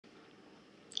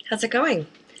How's it going?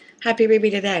 Happy Ruby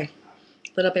today.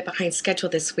 A little bit behind schedule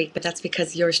this week, but that's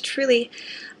because yours truly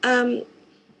um,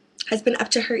 has been up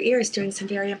to her ears doing some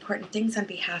very important things on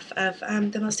behalf of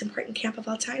the most important camp of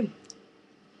all time.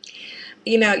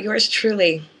 You know, yours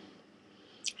truly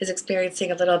is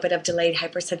experiencing a little bit of delayed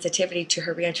hypersensitivity to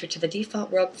her reentry to the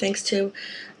default world thanks to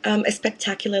a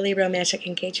spectacularly romantic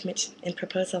engagement and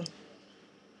proposal.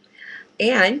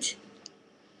 And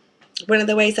one of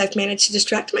the ways I've managed to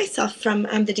distract myself from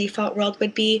the default world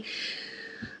would be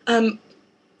um,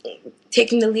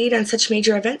 taking the lead on such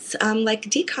major events like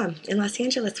Decom in Los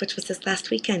Angeles, which was this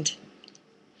last weekend.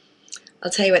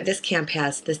 I'll tell you what this camp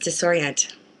has, this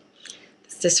Disorient.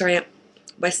 This Disorient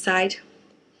West Side,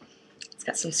 it's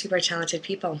got some super talented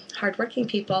people, hardworking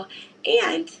people,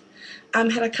 and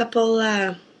had a couple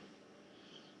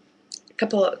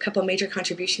major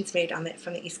contributions made on it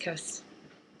from the East Coast,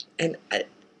 and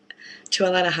to a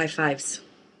lot of high fives.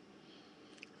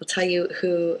 I'll tell you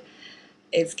who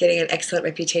is getting an excellent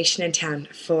reputation in town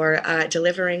for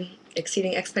delivering,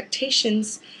 exceeding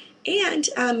expectations, and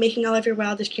making all of your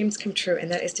wildest dreams come true, and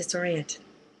that is Disorient.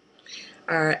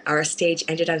 Our stage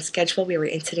ended on schedule. We were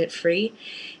incident-free,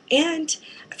 and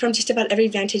from just about every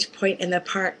vantage point in the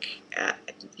park,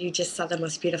 you just saw the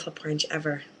most beautiful orange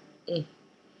ever.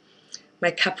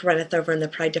 My cup runneth over in the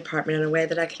pride department in a way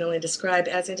that I can only describe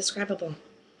as indescribable.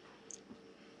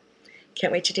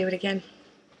 Can't wait to do it again.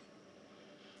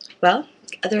 Well,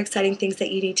 other exciting things that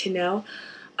you need to know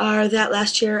are that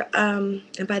last year, and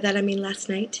by that I mean last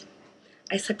night,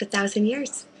 I slept 1,000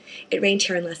 years. It rained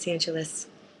here in Los Angeles.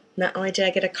 Not only did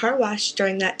I get a car wash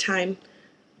during that time,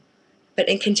 but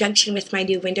in conjunction with my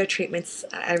new window treatments,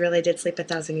 I really did sleep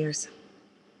 1,000 years.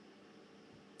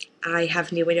 I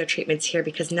have new window treatments here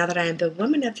because now that I am the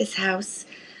woman of this house,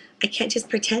 I can't just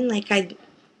pretend like I'm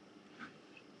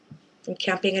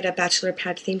camping at a bachelor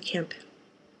pad theme camp.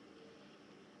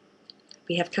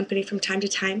 We have company from time to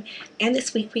time, and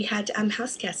this week we had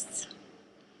house guests.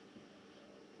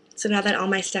 So now that all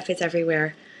my stuff is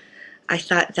everywhere, I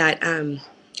thought that I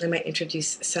might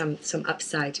introduce some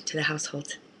upside to the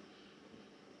household.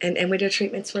 And window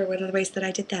treatments were one of the ways that I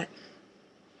did that.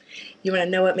 You want to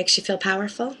know what makes you feel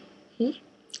powerful?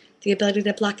 The ability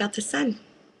to block out the sun.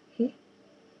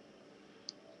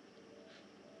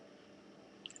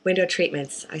 Window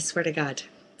treatments, I swear to God,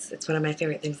 it's one of my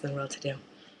favorite things in the world to do.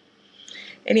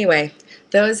 Anyway,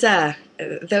 those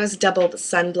double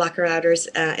sun blocker outers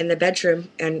in the bedroom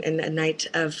and a night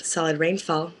of solid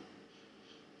rainfall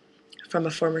from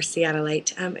a former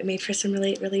Seattleite, it made for some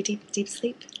really deep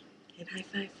sleep. And high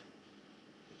five.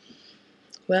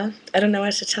 Well, I don't know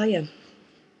what to tell you.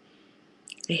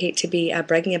 I hate to be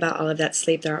bragging about all of that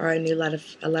sleep. There are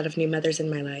a lot of new mothers in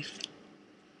my life,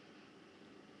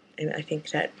 and I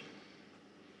think that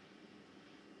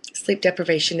sleep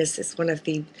deprivation is one of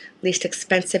the least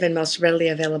expensive and most readily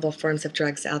available forms of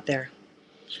drugs out there.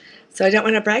 So I don't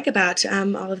want to brag about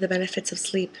all of the benefits of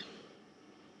sleep,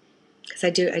 because I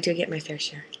do get my fair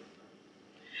share.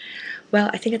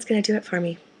 Well, I think it's going to do it for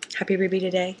me. Happy Ruby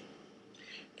today,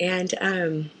 and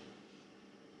now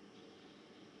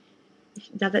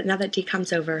that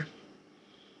DCOM's over,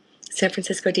 San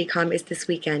Francisco DCOM is this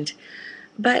weekend,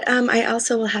 but I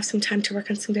also will have some time to work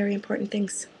on some very important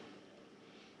things.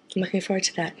 I'm looking forward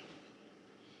to that.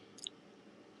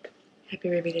 Happy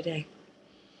Ruby today.